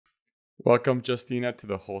Welcome, Justyna, to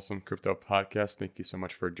the Wholesome Crypto podcast. Thank you so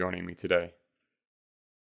much for joining me today.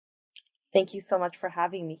 Thank you so much for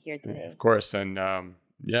having me here Yeah, today. of course. And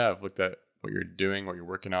I've looked at what you're doing, what you're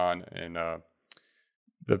working on, and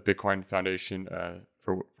the Bitcoin Foundation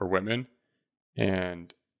for women.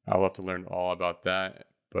 And I'd love to learn all about that.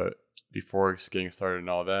 But before getting started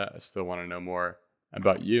and all that, I still want to know more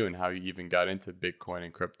about you and how you even got into Bitcoin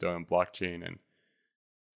and crypto and blockchain and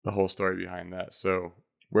the whole story behind that. So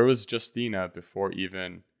where was Justyna before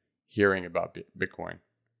even hearing about Bitcoin?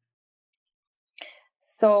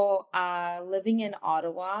 So, living in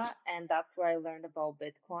Ottawa, and that's where I learned about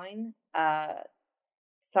Bitcoin.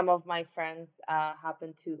 Some of my friends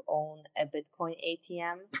happen to own a Bitcoin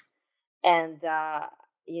ATM, and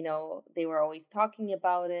they were always talking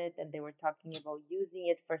about it, and they were talking about using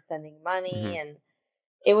it for sending money, and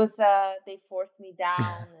it was they forced me down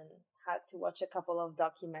and had to watch a couple of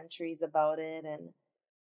documentaries about it, and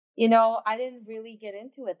I didn't really get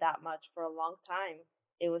into it that much for a long time.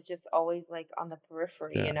 It was just always like on the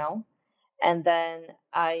periphery, And then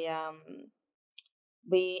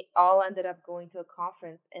we all ended up going to a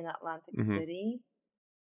conference in Atlantic City.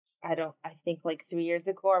 I think like 3 years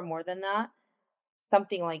ago or more than that,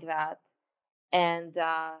 something like that. And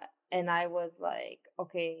I was like,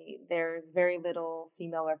 okay, there's very little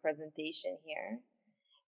female representation here.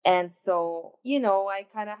 And so, I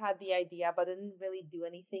kind of had the idea, but didn't really do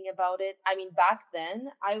anything about it. I mean, back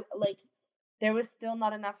then, there was still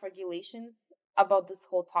not enough regulations about this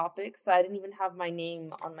whole topic. So I didn't even have my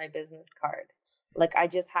name on my business card. Like, I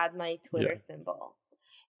just had my Twitter symbol.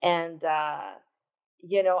 And, I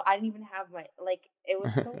didn't even have it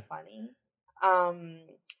was so funny.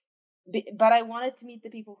 But I wanted to meet the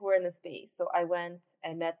people who were in the space. So I went,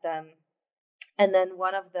 I met them. And then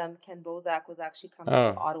one of them, Ken Bozak, was actually coming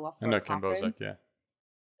to Ottawa for a conference. Ken Bozak, yeah.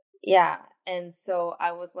 Yeah. And so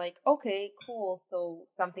I was like, okay, cool. So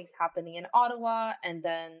something's happening in Ottawa. And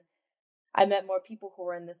then I met more people who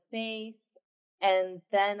were in the space. And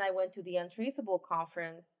then I went to the Untraceable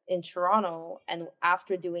conference in Toronto. And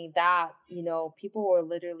after doing that, people were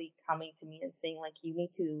literally coming to me and saying, like, you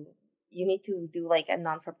need to do like a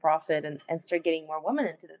non-for-profit and start getting more women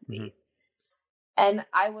into the space. And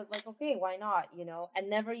I was like, okay, why not? And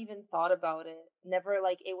never even thought about it.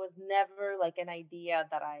 It was never like an idea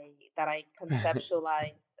that I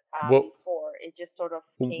conceptualized before. It just sort of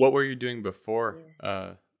came. What were you doing before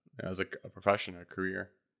as a profession, a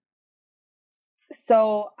career?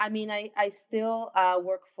 So, I mean, I still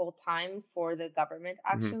work full time for the government,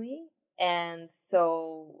 actually. And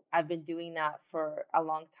so I've been doing that for a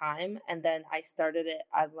long time. And then I started it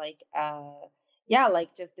as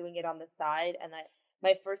just doing it on the side. And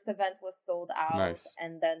my first event was sold out. Nice.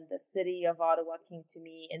 And then the city of Ottawa came to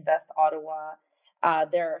me, Invest Ottawa.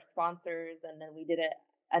 They're our sponsors. And then we did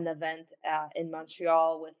an event in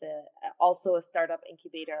Montreal with also a startup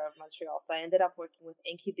incubator of Montreal. So I ended up working with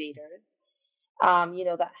incubators,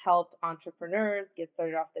 that help entrepreneurs get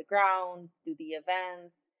started off the ground, do the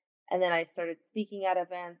events. And then I started speaking at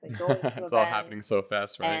events and going to events. It's all happening so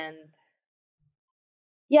fast, right? And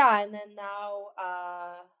yeah, and then now,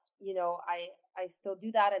 I still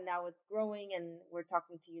do that, and now it's growing, and we're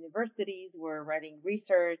talking to universities, we're writing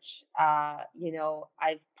research. I'm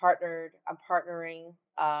partnering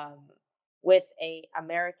with a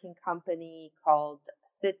American company called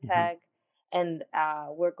SIDTech, and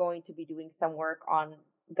we're going to be doing some work on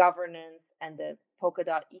governance and the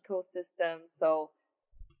Polkadot ecosystem. So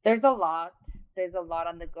there's a lot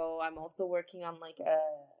on the go. I'm also working on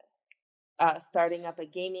starting up a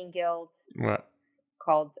gaming guild. What?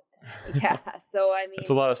 Called So I mean, it's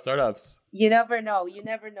a lot of startups. You never know.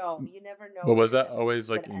 But was that always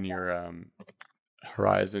like in your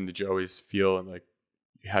horizon? Did you always feel like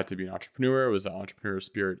you had to be an entrepreneur? Was the entrepreneur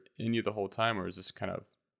spirit in you the whole time, or is this kind of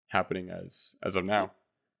happening as of now?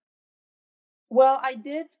 Well,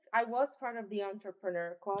 I was part of the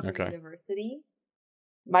entrepreneur club at university.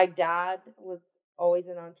 My dad was always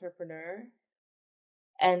an entrepreneur.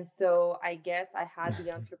 And so I guess I had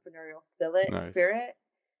the entrepreneurial spirit.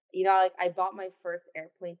 I bought my first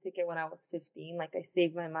airplane ticket when I was 15. Like, I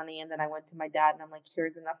saved my money, and then I went to my dad and I'm like,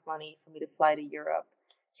 here's enough money for me to fly to Europe.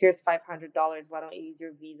 Here's $500. Why don't you use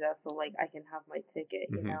your visa so like I can have my ticket,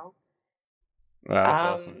 Wow, that's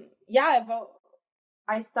awesome. Yeah,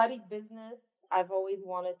 I studied business. I've always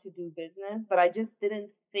wanted to do business, but I just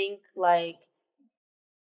didn't think like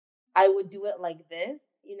I would do it like this.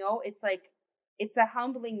 It's like, it's a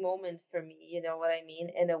humbling moment for me, you know what I mean,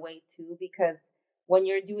 in a way too, because when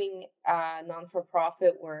you're doing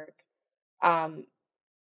non-for-profit work, and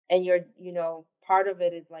you're, part of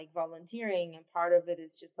it is like volunteering, and part of it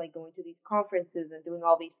is just like going to these conferences and doing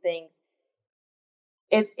all these things.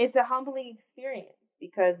 it's a humbling experience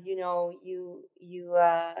because you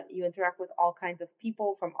interact with all kinds of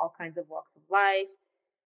people from all kinds of walks of life.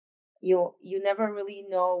 You never really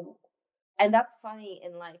know. And that's funny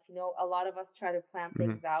in life, a lot of us try to plan Hmm.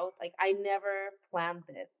 things out. Like, I never planned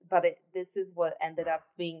this, but this is what ended up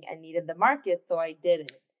being a need in the market, so I did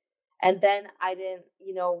it. And then I didn't,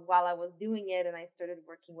 while I was doing it and I started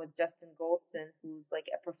working with Justin Golston, who's like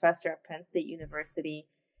a professor at Penn State University,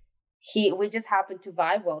 we just happened to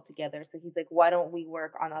vibe well together. So he's like, why don't we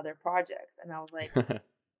work on other projects? And I was like,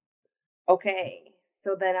 okay.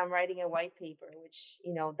 So then I'm writing a white paper, which,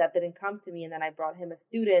 that didn't come to me. And then I brought him a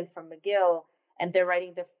student from McGill, and they're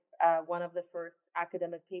writing one of the first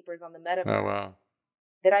academic papers on the Oh metaverse. wow.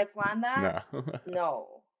 Did I plan that? No.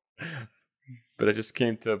 No. But it just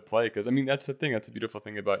came to play because I mean that's the thing. That's a beautiful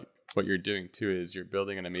thing about what you're doing too is you're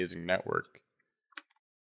building an amazing network.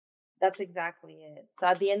 That's exactly it. So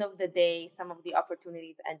at the end of the day, some of the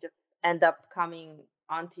opportunities end up coming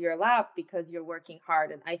onto your lap because you're working hard.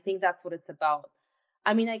 And I think that's what it's about.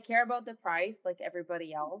 I mean, I care about the price like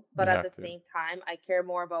everybody else, but You at the have to. same time, I care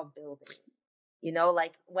more about building.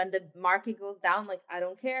 Like when the market goes down, like I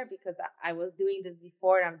don't care because I was doing this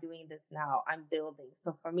before and I'm doing this now. I'm building.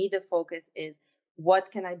 So for me, the focus is what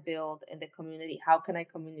can I build in the community? How can I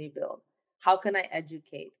community build? How can I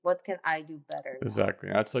educate? What can I do better now? Exactly.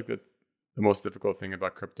 That's like the most difficult thing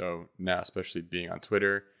about crypto now, especially being on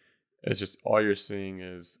Twitter, is just all you're seeing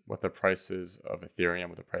is what the prices of Ethereum,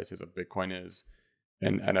 what the prices of Bitcoin is,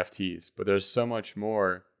 and NFTs. But there's so much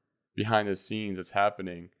more behind the scenes that's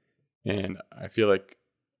happening. And I feel like,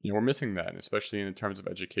 we're missing that, and especially in terms of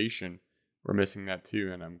education, we're missing that too.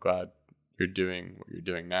 And I'm glad you're doing what you're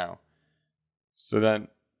doing now. So then,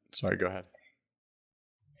 sorry, go ahead.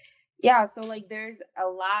 Yeah, so like there's a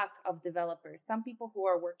lack of developers. Some people who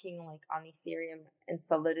are working like on Ethereum and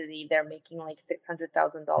Solidity, they're making like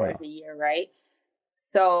 $600,000 Wow. a year, right?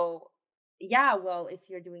 So yeah, well, if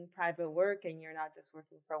you're doing private work and you're not just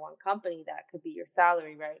working for one company, that could be your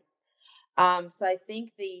salary, right? So I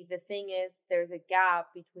think the thing is there's a gap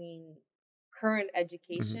between current Hmm.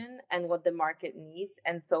 education and what the market needs.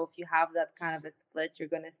 And so if you have that kind of a split, you're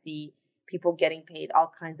gonna see people getting paid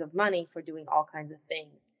all kinds of money for doing all kinds of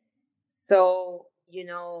things. So,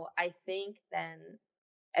 I think then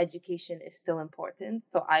education is still important.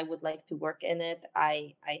 So I would like to work in it.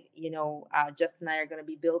 Justin and I are going to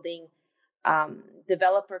be building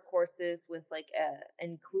developer courses with like a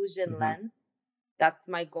inclusion Hmm. lens. That's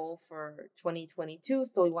my goal for 2022.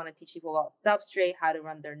 So we want to teach people about Substrate, how to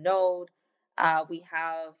run their node. We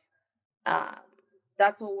have um,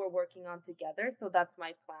 that's what we're working on together. So that's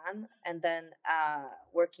my plan, and then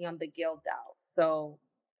working on the Guild DAO. So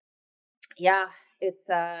yeah, it's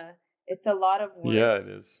a lot of work, Yeah, it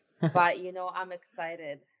is. but I'm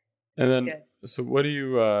excited. And It's then, good. so what do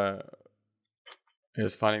you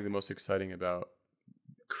is finding the most exciting about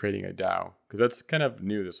creating a DAO? Because that's kind of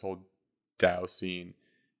new, this whole DAO scene.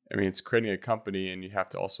 I mean, it's creating a company, and you have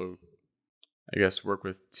to also, I guess, work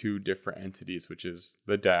with two different entities, which is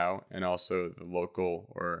the DAO and also the local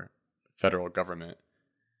or federal government.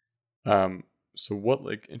 Um, so what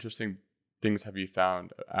like interesting things have you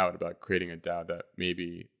found out about creating a DAO that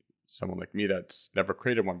maybe someone like me that's never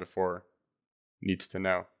created one before needs to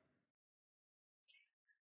know?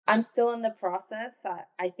 I'm still in the process.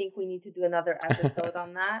 I think we need to do another episode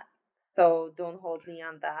on that. So don't hold me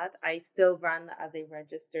on that. I still run as a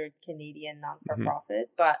registered Canadian non for Hmm. profit,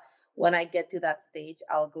 but when I get to that stage,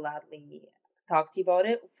 I'll gladly talk to you about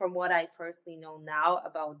it. From what I personally know now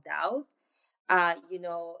about DAOs,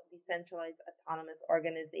 decentralized autonomous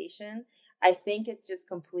organization, I think it's just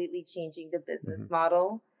completely changing the business Hmm.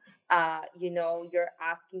 model. You're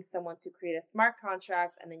asking someone to create a smart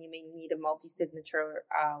contract, and then you may need a multi-signature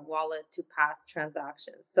wallet to pass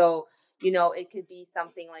transactions. So, it could be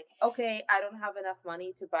something like, okay, I don't have enough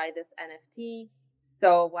money to buy this NFT.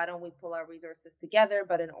 So why don't we pull our resources together?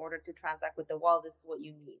 But in order to transact with the wallet, this is what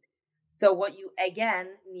you need. So what you again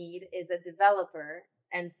need is a developer,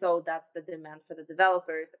 and so that's the demand for the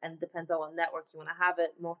developers, and depends on what network you want to have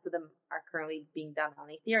it. Most of them are currently being done on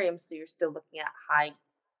Ethereum, so you're still looking at high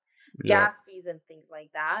Yeah. gas fees and things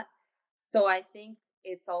like that. So I think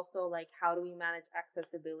it's also like, how do we manage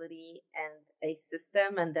accessibility and a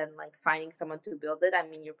system, and then like finding someone to build it? I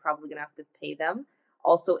mean, you're probably gonna have to pay them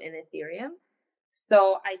also in Ethereum.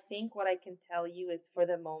 So I think what I can tell you is, for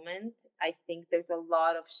the moment, I think there's a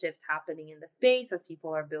lot of shift happening in the space as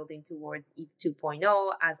people are building towards ETH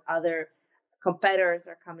 2.0, as other competitors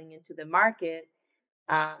are coming into the market.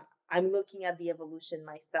 Uh, I'm looking at the evolution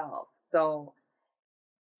myself. So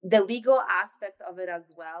the legal aspect of it as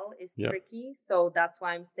well is Yep. tricky. So that's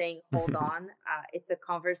why I'm saying, hold on. It's a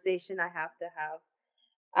conversation I have to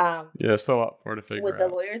have Yeah, still a lot more to with figure the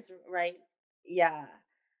out. lawyers, right? Yeah,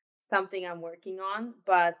 something I'm working on.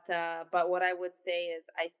 But what I would say is,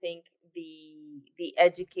 I think the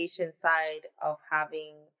education side of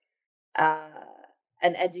having uh,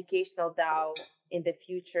 an educational DAO in the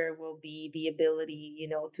future will be the ability,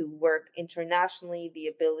 to work internationally, the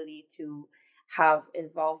ability to have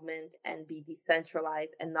involvement and be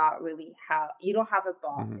decentralized and not really you don't have a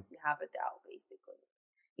boss Hmm. if you have a DAO, basically.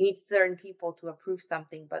 You need certain people to approve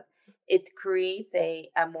something, but it creates a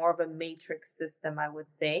more of a matrix system, I would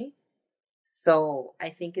say. So I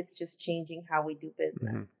think it's just changing how we do Hmm.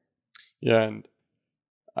 business. Yeah, and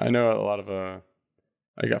I know a lot of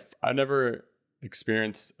I never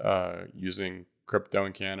experienced using crypto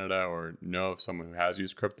in Canada or know of someone who has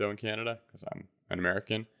used crypto in Canada because I'm an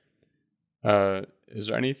American. Is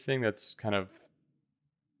there anything that's kind of,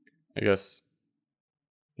 I guess,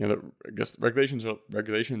 I guess regulations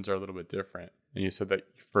are a little bit different. And you said that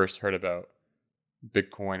you first heard about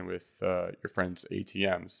Bitcoin with your friend's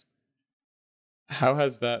ATMs. How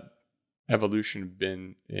has that evolution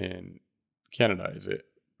been in Canada? Is it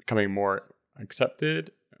becoming more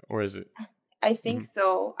accepted, or is it? I think Hmm.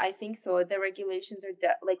 so. I think so. The regulations are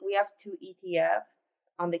like, we have two ETFs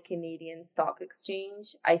on the Canadian Stock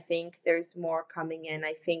Exchange. I think there's more coming in.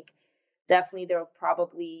 I think definitely there will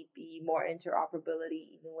probably be more interoperability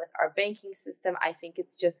even with our banking system. I think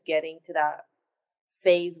it's just getting to that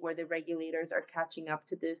phase where the regulators are catching up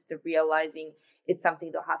to this. They're realizing it's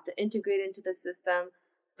something they'll have to integrate into the system.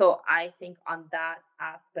 So I think on that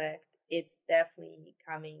aspect, it's definitely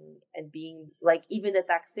coming and being like, even the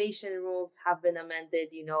taxation rules have been amended,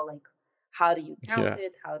 like, how do you count Yeah,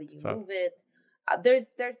 it? How do it's you tough. move it?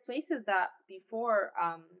 There's places that before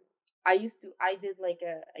I did like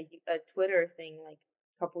a Twitter thing like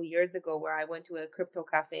a couple years ago where I went to a crypto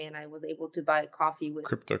cafe and I was able to buy coffee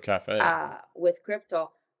Crypto cafe. with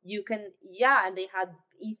crypto. You can, yeah, and they had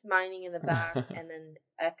ETH mining in the back Oh and then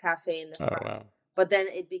a cafe in the front. wow. But then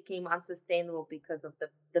it became unsustainable because of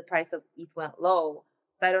the price of ETH went low.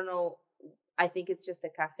 So I don't know. I think it's just a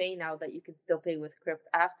cafe now that you can still pay with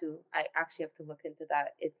crypto. I actually have to look into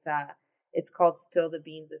that. It's called Spill the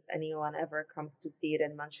Beans if anyone ever comes to see it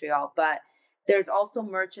in Montreal. But there's also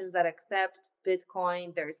merchants that accept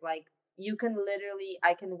Bitcoin. There's like, you can literally,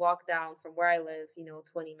 I can walk down from where I live,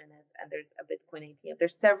 20 minutes, and there's a Bitcoin ATM.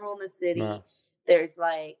 There's several in the city. Wow. There's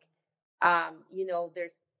like,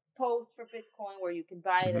 there's posts for Bitcoin where you can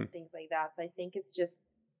buy it Hmm. and things like that. So I think it's just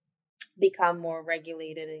become more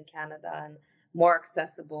regulated in Canada and more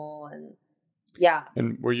accessible. And yeah,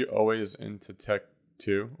 And were you always into tech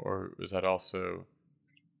too, or was that also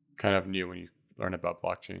kind of new when you learned about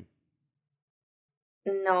blockchain?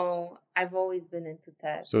 no, I've always been into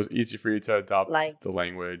tech. So it's easy for you to adopt Like, the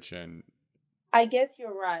language and. I guess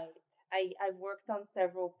you're right. I've worked on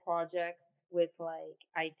several projects with like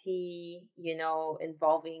IT,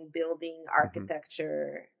 involving building Mhm.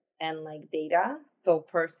 architecture and like data. So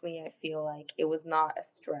personally, I feel like it was not a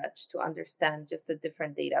stretch to understand just a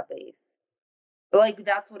different database. Like,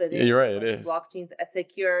 that's what it Yeah, you're is. right. It Like, is. blockchain's a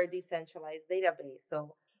secure, decentralized database.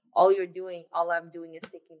 So all I'm doing is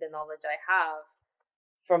taking the knowledge I have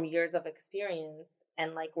from years of experience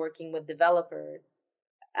and like working with developers.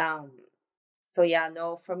 Um, so yeah,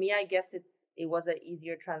 no, for me, I guess it was an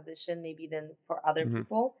easier transition maybe than for other Hmm.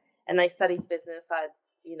 people. And I studied business. I had,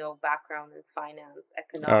 background in finance,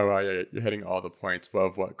 Oh wow, yeah, economics. you're hitting all the points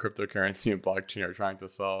of what cryptocurrency and blockchain are trying to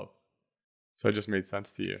solve. So it just made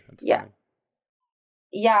sense to you. That's Yeah, funny.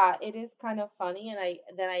 yeah, it is kind of funny. And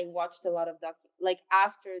I watched a lot of like,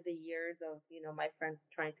 after the years of, my friends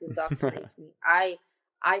trying to indoctrinate me, I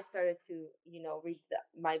started to, read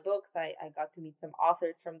my books. I got to meet some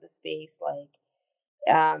authors from the space, like,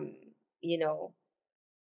 um, you know,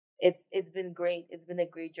 it's been great. It's been a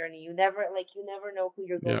great journey. You never know who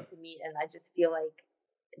you're Yeah. going to meet, and I just feel like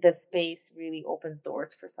the space really opens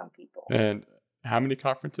doors for some people. And how many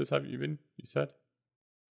conferences have you been? You said,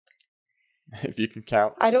 if you can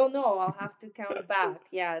count. I don't know. I'll have to count back.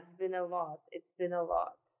 Yeah, it's been a lot. It's been a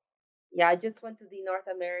lot. Yeah, I just went to the North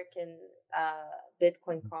American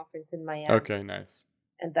Bitcoin conference in Okay, Miami, nice.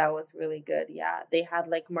 and that was really good. Yeah, they had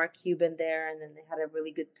like Mark Cuban there, and then they had a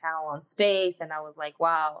really good panel on space, and I was like,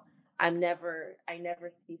 wow, I never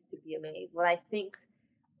cease to be amazed when I think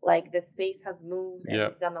like the space has moved and Yeah.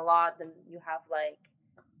 we've done a lot. Then you have like,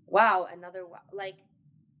 wow, another like,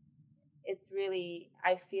 it's really,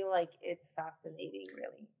 I feel like it's fascinating,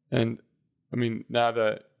 really. And I mean, now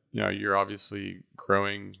that you're obviously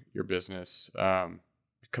growing your business,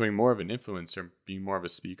 becoming more of an influencer, being more of a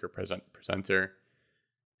speaker, presenter.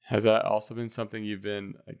 Has that also been something you've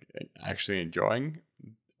been like actually enjoying,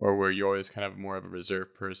 or were you always kind of more of a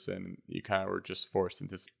reserved person? And you kind of were just forced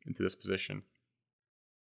into this position.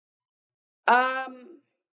 Um,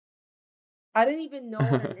 I didn't even know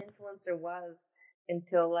what an influencer was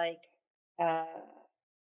until like uh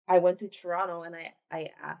I went to Toronto and I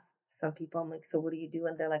asked some people, I'm like, so what do you do?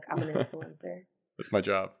 And they're like, I'm an influencer. That's my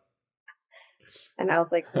job. And I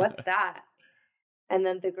was like, what's that? And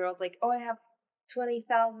then the girl's like, oh, I have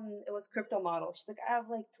 20,000. It was crypto model. She's like, I have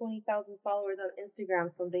like 20,000 followers on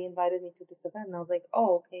Instagram. So they invited me to this event. And I was like,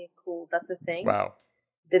 oh, okay, cool. That's a thing. Wow.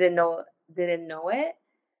 Didn't know it.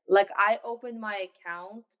 Like I opened my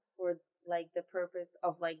account for like the purpose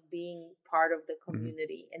of like being part of the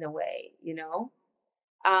community in a way, you know?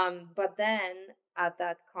 But then at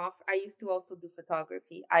that I used to also do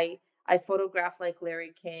photography. I photographed like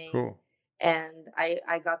Larry King, Cool. and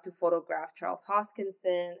I got to photograph Charles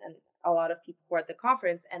Hoskinson and a lot of people who were at the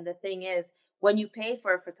conference. And the thing is, when you pay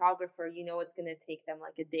for a photographer, you know it's going to take them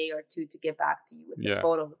like a day or two to get back to you with the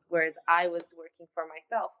photos. Whereas I was working for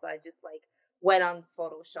myself, so I just like went on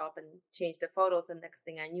Photoshop and changed the photos, and next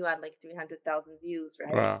thing I knew, I had like 300,000 views,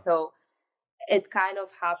 right? Wow. So it kind of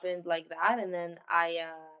happened like that. And then I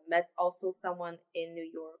met also someone in New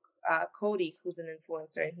York, Cody, who's an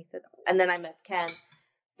influencer, and he said, and then I met Ken.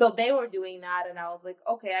 So they were doing that, and I was like,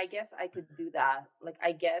 okay, I guess I could do that. Like,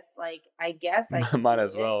 I guess I could Might do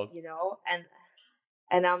as well. it, you know?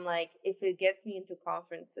 And I'm like, if it gets me into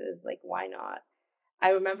conferences, like, why not?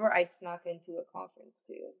 I remember I snuck into a conference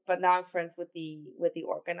too, but now I'm friends with the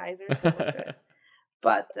organizers, so we're good.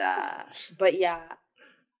 But yeah.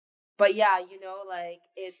 But yeah, you know, like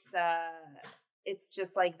it's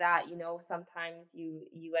just like that, you know. Sometimes you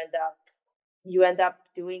end up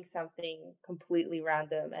doing something completely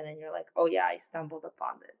random, and then you're like, oh yeah, I stumbled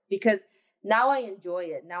upon this because now I enjoy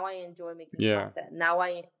it. Now I enjoy making content. Now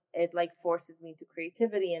it like forces me to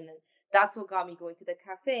creativity, and then that's what got me going to the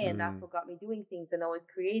cafe, and that's what got me doing things and always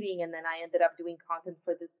creating. And then I ended up doing content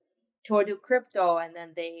for this Tour de Crypto, and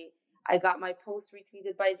then I got my post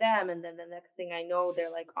retweeted by them, and then the next thing I know,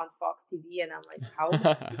 they're like on Fox TV, and I'm like, how is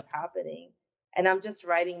this happening? And I'm just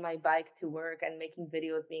riding my bike to work and making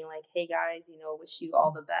videos being like, hey guys, you know, wish you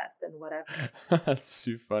all the best and whatever. That's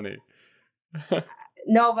too funny.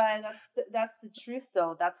 No, but that's the truth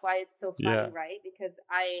though. That's why it's so funny, right? Because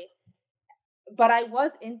I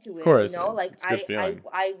was into it, course, you know, like it's a good feeling.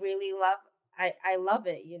 I really I love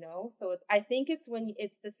it, you know. So I think it's when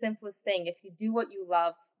it's the simplest thing. If you do what you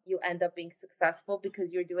love, you end up being successful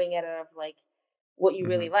because you're doing it out of like what you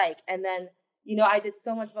really like. And then, you know, I did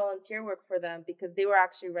so much volunteer work for them because they were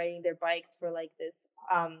actually riding their bikes for like this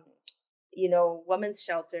you know, women's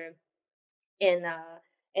shelter in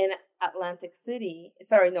Atlantic City.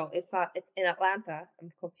 Sorry, no, it's not. It's in Atlanta.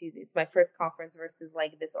 I'm confused. It's my first conference versus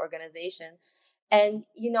like this organization. And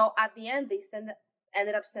you know, at the end,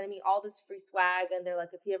 ended up sending me all this free swag, and they're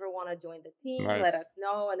like, if you ever want to join the team, let us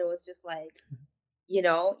know. And it was just like, you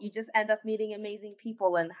know, you just end up meeting amazing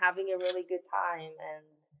people and having a really good time. And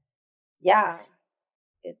yeah,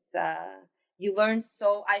 it's you learn.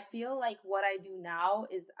 So I feel like what I do now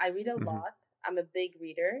is I read a lot. I'm a big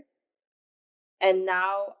reader. And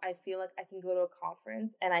now I feel like I can go to a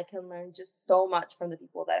conference and I can learn just so much from the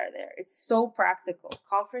people that are there. It's so practical.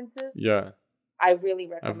 Conferences, I really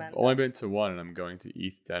recommend. I've only been to one, and I'm going to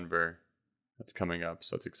ETH Denver. That's coming up,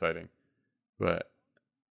 so it's exciting. But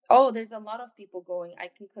there's a lot of people going. I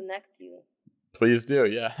can connect you. Please do.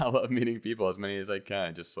 Yeah, I love meeting people, as many as I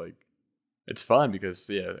can. Just like it's fun because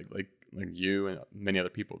like you and many other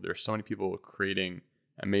people. There's so many people creating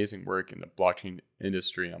amazing work in the blockchain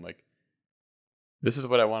industry. And I'm like, this is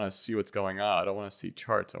what I want to see. What's going on? I don't want to see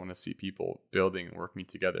charts. I want to see people building and working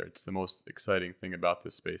together. It's the most exciting thing about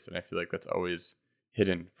this space, and I feel like that's always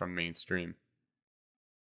hidden from mainstream.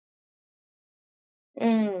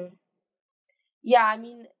 Yeah, I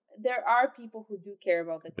mean, there are people who do care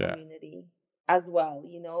about the community as well.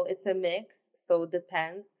 You know, it's a mix, so it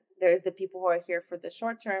depends. There's the people who are here for the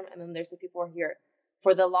short term, and then there's the people who are here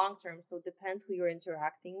for the long term. So it depends who you're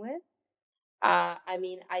interacting with. I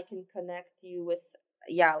mean, I can connect you with,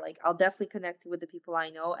 like I'll definitely connect you with the people I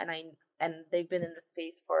know, and they've been in the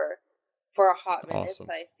space for a hot minute. Awesome.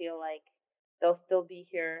 So I feel like they'll still be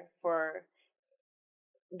here for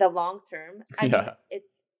the long term. I mean,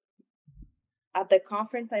 it's at the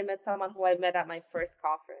conference, I met someone who I met at my first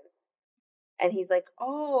conference, and he's like,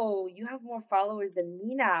 "Oh, you have more followers than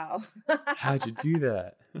me now." How'd you do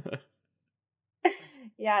that?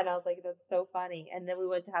 Yeah, and I was like, "That's so funny." And then we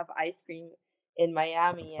went to have ice cream in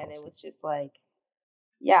Miami, and it was just like,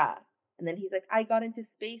 yeah. And then he's like, I got into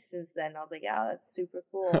space since then. I was like, yeah, that's super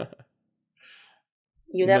cool.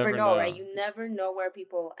 You You never never know, right? know. You never know where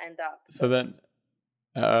people end up. So So then,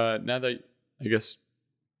 now that I guess,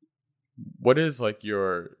 what is like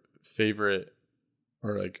your favorite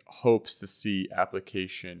or like hopes to see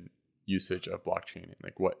application usage of blockchain in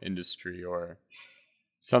like what industry or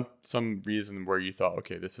some reason where you thought,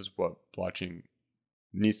 okay, this is what blockchain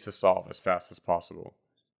needs to solve as fast as possible.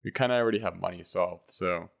 We kind of already have money solved,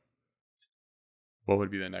 so what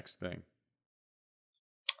would be the next thing?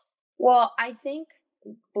 well, I think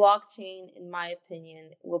blockchain, in my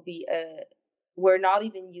opinion, will be we're not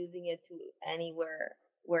even using it to anywhere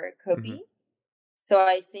where it could Mm-hmm. be. So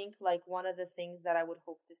I think like one of the things that I would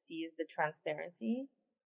hope to see is the transparency.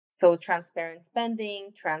 So transparent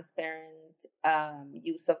spending, transparent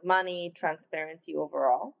use of money, transparency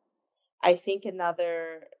overall. I think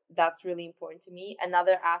another that's really important to me.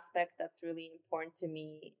 Another aspect that's really important to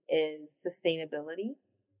me is sustainability.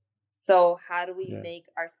 So how do we Yeah. make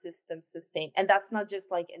our systems sustain? And that's not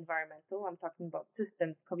just like environmental. I'm talking about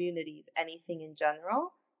systems, communities, anything in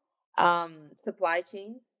general. Supply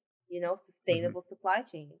chains, Mm-hmm. sustainable supply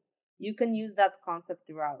chains. You can use that concept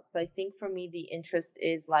throughout. So I think for me, the interest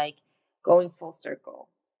is like going full circle.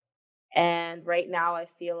 And right now, I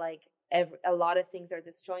feel like a lot of things are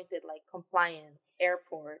disjointed, like compliance,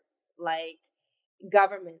 airports, like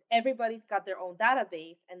government. Everybody's got their own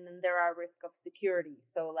database, and then there are risk of security.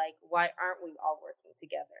 So, like, why aren't we all working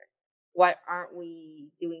together? Why aren't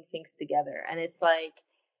we doing things together? And it's like,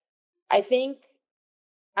 I think,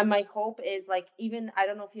 and my hope is like, even I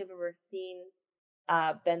don't know if you've ever seen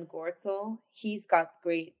Ben Gortzel. He's got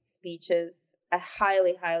great speeches. I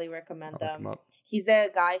highly, highly recommend I'll look him them. up. He's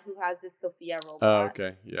the guy who has this Sophia Oh, robot.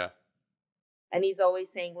 okay. Yeah. And he's always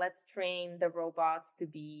saying, let's train the robots to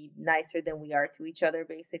be nicer than we are to each other,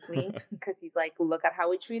 basically. Because he's like, look at how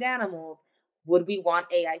we treat animals. Would we want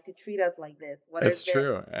AI to treat us like this? What is It's the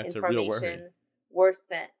true. It's a real worry. information worse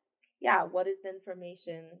than, yeah, what is the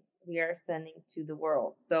information we are sending to the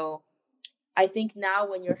world? So I think now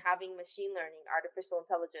when you're having machine learning, artificial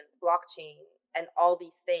intelligence, blockchain, and all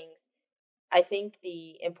these things, I think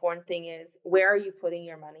the important thing is, where are you putting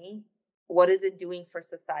your money? What is it doing for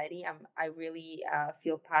society? I really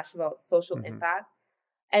feel passionate about social Mm-hmm. impact.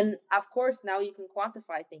 And of course, now you can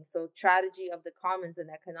quantify things. So strategy of the commons in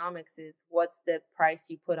economics is, what's the price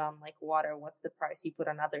you put on like water? What's the price you put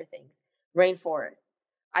on other things? Rainforest.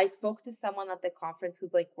 I spoke to someone at the conference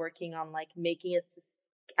who's like working on like making it.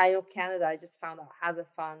 I know Canada, I just found out, has a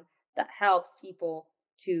fund that helps people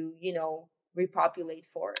to, repopulate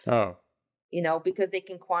forests, Oh, because they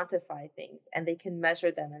can quantify things and they can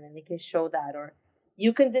measure them, and then they can show that. Or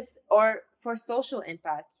you can or for social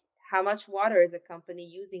impact, how much water is a company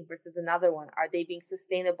using versus another one? Are they being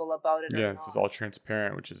sustainable about it or yeah. This is not? all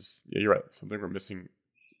transparent, which is, yeah, you're right. Something we're missing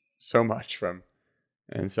so much from.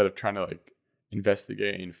 And instead of trying to like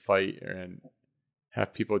investigate and fight and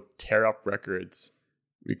have people tear up records,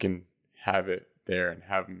 we can have it there and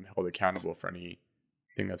have them held accountable for anything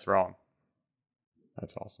that's wrong.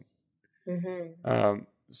 That's awesome.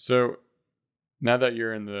 So now that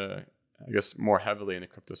you're in the, I guess, more heavily in the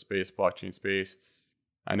crypto space, blockchain space,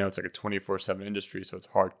 I know it's like a 24/7 industry, so it's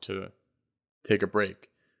hard to take a break.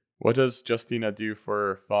 What does Justyna do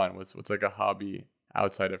for fun? What's like a hobby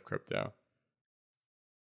outside of crypto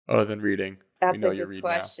other than reading? We That's know a you good read now.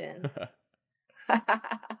 question.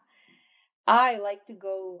 I like to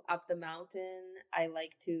go up the mountain. I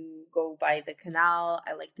like to go by the canal.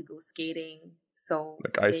 I like to go skating. So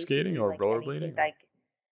Like ice skating basically, or like anything rollerblading? Or? like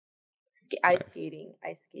ice Nice. skating,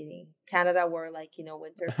 ice skating. Canada, we're like,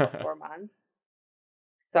 winter for 4 months.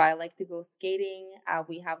 So I like to go skating.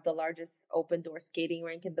 We have the largest open door skating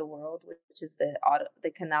rink in the world, which is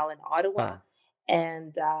the canal in Ottawa. Oh,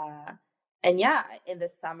 And and yeah, in the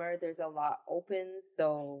summer there's a lot open,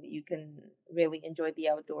 so you can really enjoy the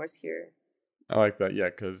outdoors here. I like that. Yeah,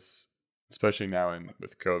 because especially now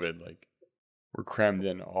with COVID, like we're crammed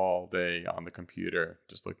in all day on the computer,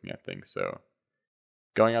 just looking at things. So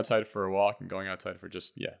going outside for a walk and going outside for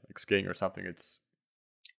just, yeah, like skating or something, it's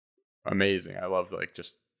amazing. I love like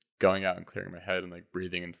just going out and clearing my head and like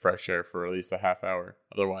breathing in fresh air for at least a half hour.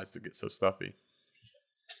 Otherwise, it gets so stuffy.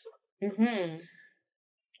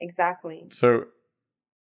 Exactly. So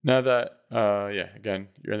now that, yeah, again,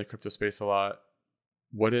 you're in the crypto space a lot,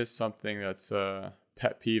 what is something that's a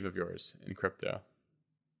pet peeve of yours in crypto?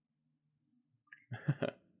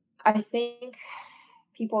 I think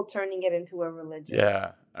people turning it into a religion.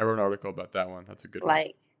 Yeah, I wrote an article about that one. That's a good one.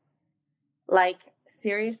 Like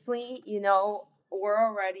seriously, we're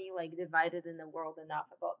already like divided in the world enough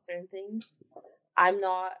about certain things. I'm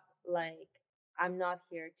not like I'm not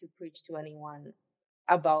here to preach to anyone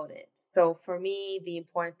about it. So for me, the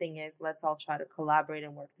important thing is let's all try to collaborate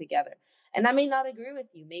and work together. And I may not agree with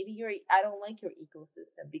you. Maybe I don't like your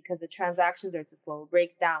ecosystem because the transactions are too slow, it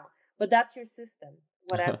breaks down. But that's your system.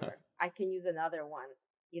 Whatever. I can use another one.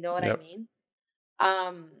 You know what I Yep. mean?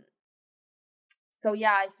 Um so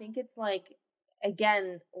yeah, I think it's like,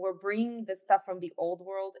 again, we're bringing the stuff from the old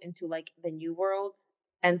world into like the new world.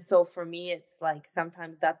 And so for me, it's like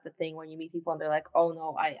sometimes that's the thing when you meet people and they're like, oh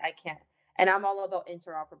no, I can't. And I'm all about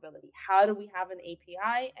interoperability. How do we have an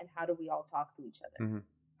API and how do we all talk to each other? Hmm.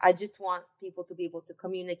 I just want people to be able to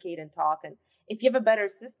communicate and talk. And if you have a better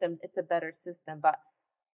system, it's a better system. But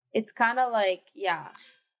it's kind of like, yeah,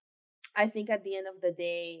 I think at the end of the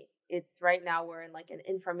day, it's right now we're in like an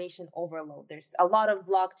information overload. There's a lot of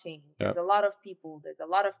blockchains, there's Yep. a lot of people, there's a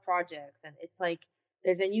lot of projects, and it's like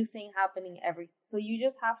there's a new thing happening so you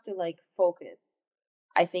just have to like focus.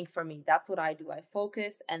 I think for me, that's what I do. I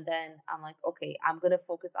focus and then I'm like, okay, I'm going to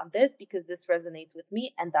focus on this because this resonates with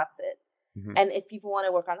me and that's it. Hmm. And if people want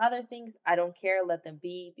to work on other things, I don't care, let them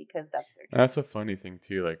be because that's their And that's a choice. funny thing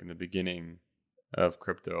too. Like in the beginning of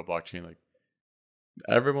crypto blockchain, like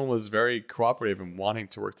everyone was very cooperative and wanting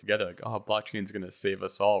to work together. Like, oh, blockchain is going to save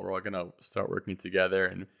us all. We're all going to start working together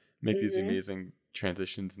and make these Mhm. amazing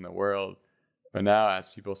transitions in the world. But now, as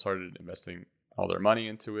people started investing all their money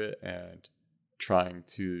into it and trying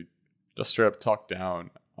to just straight up talk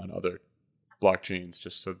down on other blockchains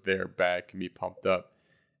just so their bag can be pumped up,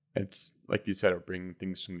 it's like you said, are bringing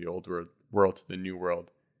things from the old world to the new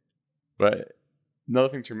world. But another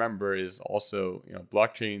thing to remember is also,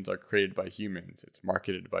 blockchains are created by humans. It's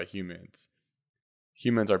marketed by humans.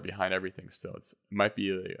 Humans are behind everything still. It might be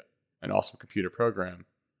an awesome computer program,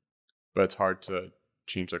 but it's hard to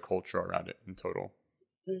change the culture around it in total.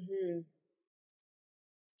 Mhm.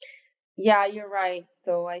 Yeah, you're right.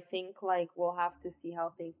 So I think like we'll have to see how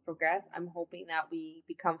things progress. I'm hoping that we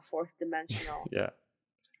become fourth dimensional Yeah,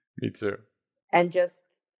 me too. and just,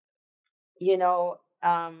 you know,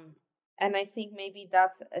 and I think maybe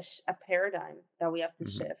that's a paradigm that we have to Hmm.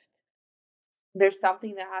 shift. There's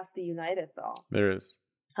something that has to unite us all. There is.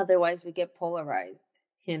 Otherwise we get polarized,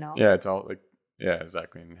 you know? Yeah, it's all like, yeah,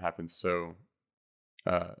 exactly. And it happens so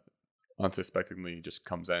uh, unsuspectingly, just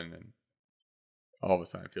comes in and all of a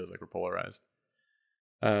sudden it feels like we're polarized.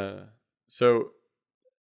 Uh, so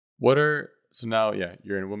so now, yeah,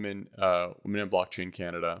 you're in Women in Blockchain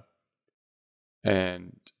Canada.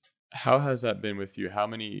 And how has that been with you? How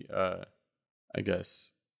many, I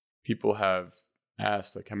guess, people have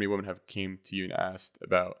asked, like, how many women have came to you and asked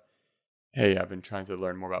about, hey, I've been trying to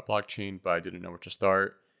learn more about blockchain, but I didn't know where to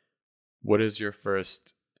start. What is your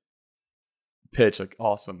first pitch? Like,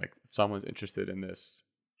 awesome, like, if someone's interested in this,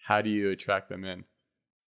 how do you attract them in?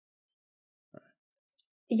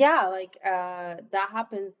 Yeah, like that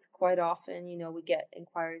happens quite often. You know, we get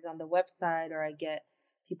inquiries on the website or I get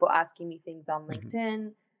people asking me things on Hmm.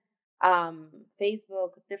 LinkedIn,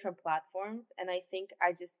 Facebook, different platforms. And I think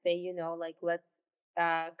I just say, like let's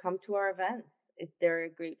come to our events. They're a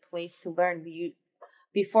great place to learn.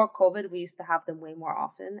 Before COVID, we used to have them way more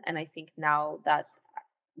often. And I think now that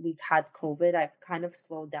we've had COVID, I've kind of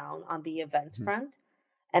slowed down on the events Hmm. front.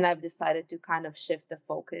 And I've decided to kind of shift the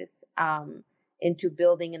focus into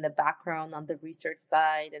building in the background on the research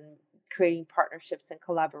side and creating partnerships and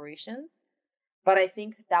collaborations. But I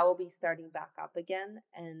think that will be starting back up again.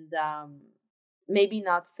 And maybe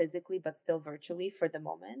not physically, but still virtually for the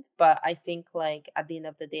moment. But I think like at the end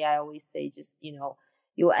of the day, I always say just,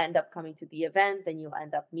 you'll end up coming to the event, then you'll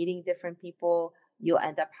end up meeting different people. You'll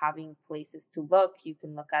end up having places to look. You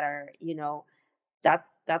can look at our,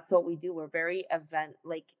 that's what we do. We're very event,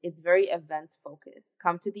 like it's very events focused.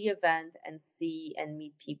 Come to the event and see and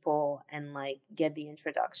meet people and like get the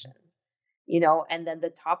introduction, and then the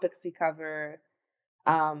topics we cover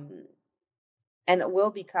um and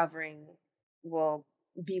will be covering will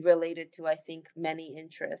be related to, I think, many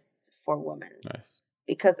interests for women. Nice.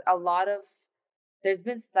 Because there's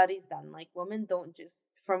been studies done, like women don't just,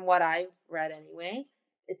 from what I've read anyway,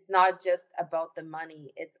 it's not just about the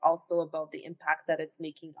money, it's also about the impact that it's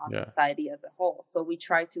making on Yeah, society as a whole. So we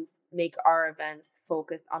try to make our events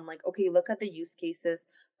focused on like, okay, look at the use cases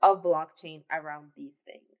of blockchain around these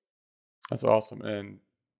things. that's awesome. And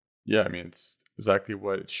yeah, I mean, it's exactly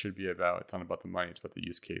what it should be about. It's not about the money, it's about the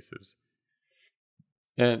use cases.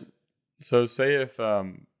 And so, say if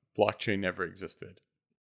blockchain never existed,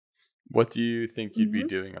 what do you think you'd be Hmm.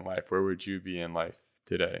 doing in life? Where would you be in life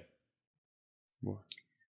today?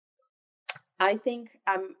 I think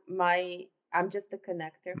I'm just a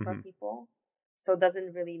connector for Mm-hmm. people. So it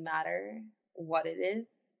doesn't really matter what it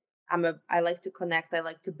is. I like to connect, I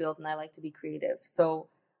like to build, and I like to be creative. So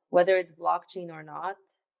whether it's blockchain or not,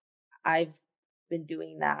 I've been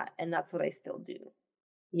doing that, and that's what I still do,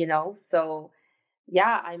 you know? So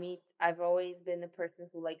yeah, I mean, I've always been a person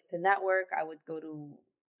who likes to network. I would go to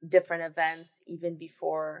different events even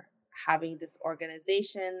before having this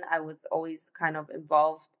organization. I was always kind of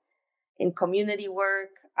involved in community work,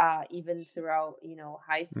 even throughout,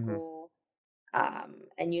 high Mm-hmm. school,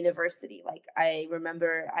 and university. Like I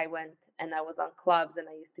remember I went and I was on clubs and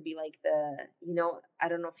I used to be like I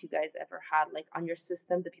don't know if you guys ever had like on your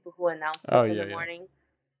system the people who announce Oh stuff in the yeah, morning.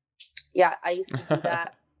 Yeah, I used to do yeah.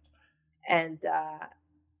 that.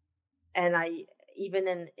 And I even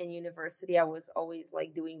in university I was always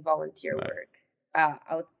like doing volunteer work. Nice.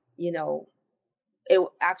 Out, it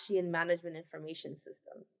actually in management information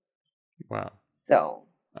systems. Wow, So,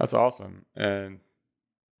 that's awesome. And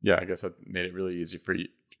yeah, I guess that made it really easy for you.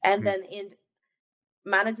 and Mm, then in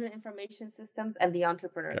management information systems and the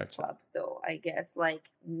entrepreneurs gotcha. club. So I guess like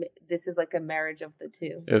this is like a marriage of the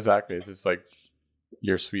two. Exactly. It's just like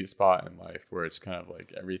your sweet spot in life where it's kind of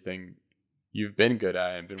like everything you've been good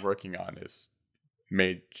at and been working on is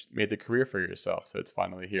made the career for yourself. So it's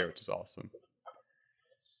finally here, which is awesome.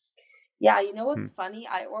 Yeah, you know what's Hmm. funny?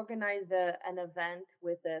 I organized an event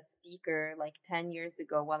with a speaker like 10 years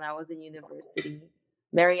ago when I was in university.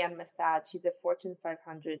 Marianne Massad, she's a Fortune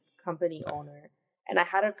 500 company Nice. owner. And I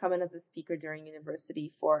had her come in as a speaker during university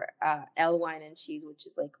for L Wine and Cheese, which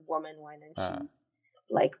is like woman wine and Uh, cheese,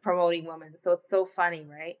 like promoting women. So it's so funny,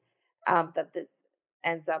 right? That this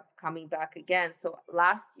ends up coming back again. So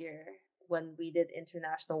last year, when we did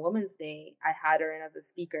International Women's Day, I had her in as a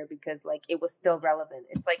speaker because like it was still relevant.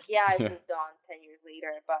 It's like, yeah, I've yeah. moved on 10 years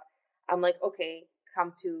later, but I'm like, okay,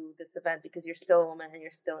 come to this event because you're still a woman and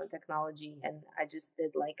you're still in technology. And I just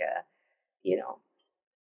did like you know,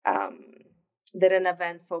 um, did an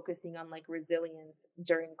event focusing on like resilience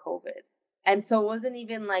during COVID. And so it wasn't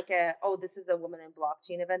even like oh, this is a woman in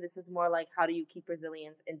blockchain event. This is more like, how do you keep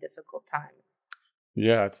resilience in difficult times?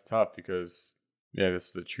 Yeah, it's tough because yeah, this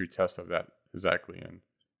is the true test of that exactly. And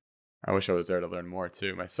I wish I was there to learn more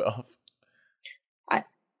too myself.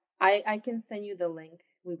 I, I can send you the link.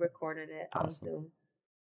 We recorded it on Awesome. Zoom,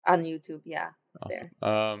 on YouTube. Yeah, it's Awesome.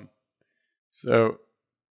 there. So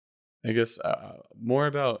I guess more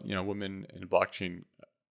about women in blockchain.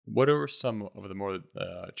 What are some of the more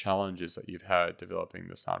challenges that you've had developing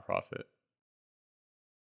this nonprofit?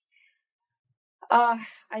 Uh,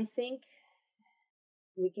 I think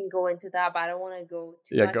we can go into that, but I don't want to go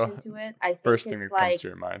too Yeah, much go ahead. into it. I think First thing it's that comes like to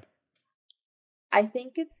your mind.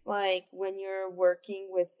 when you're working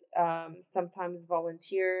with sometimes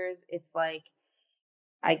volunteers, it's like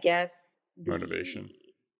I guess Motivation.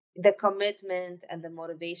 the commitment and the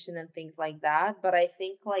motivation and things like that. But I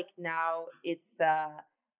think like now it's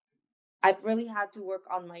I've really had to work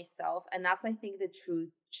on myself, and that's I think the true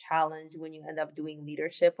challenge when you end up doing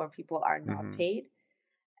leadership where people are not Hmm. paid.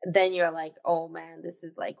 Then you're like, oh man, this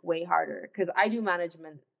is like way harder because I do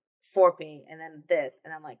management for pay and then this,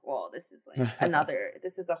 and I'm like, well, this is like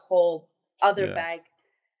this is a whole other Yeah. bag.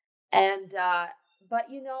 And but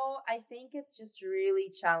I think it's just really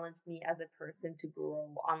challenged me as a person to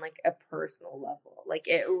grow on like a personal level. Like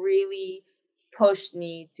it really pushed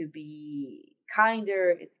me to be kinder,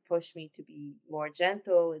 it's pushed me to be more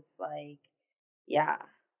gentle. It's like, yeah,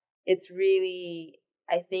 it's really,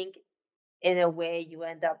 I think in a way you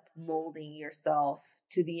end up molding yourself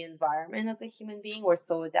to the environment as a human being. We're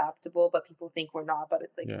so adaptable, but people think we're not. But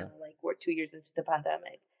it's like, no, Yeah. like we're 2 years into the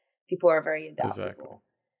pandemic. People are very Exactly. adaptable.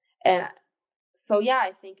 And so, yeah,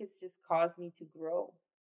 I think it's just caused me to grow.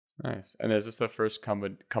 Nice. And is this the first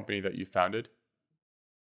company that you founded?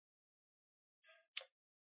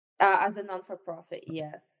 As a non for profit, Nice.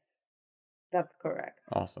 yes, that's correct.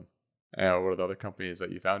 Awesome. And what are the other companies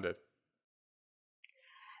that you founded?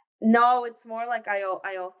 No, it's more like I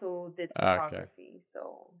also did Okay. photography.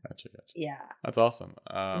 So, Gotcha. Gotcha. yeah. That's awesome.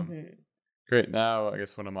 Hmm. Great. Now, I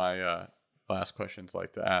guess one of my last questions I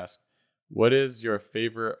like to ask: what is your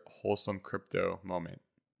favorite wholesome crypto moment?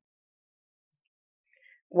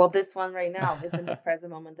 Well, this one right now, isn't the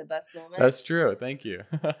present moment the best moment? That's true. Thank you.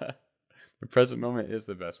 The present moment is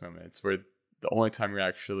the best moment. It's where the only time you're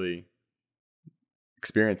actually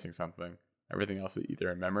experiencing something. Everything else is either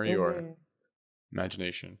a memory or Hmm.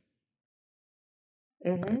 imagination.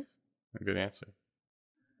 Hmm. Nice. A good answer.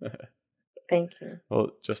 Thank you. Well,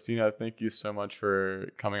 Justina, thank you so much for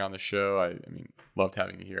coming on the show. I mean, loved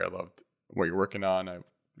having you here. I loved what you're working on. I'm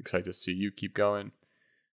excited to see you keep going.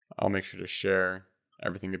 I'll make sure to share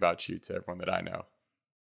everything about you to everyone that I know.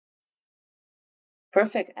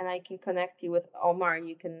 Perfect. And I can connect you with Omar.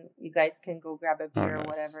 You guys can go grab a beer or nice.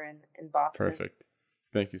 whatever in Boston. Perfect.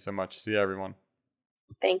 Thank you so much. See you, everyone.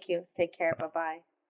 Thank you. Take care. Bye. Bye-bye.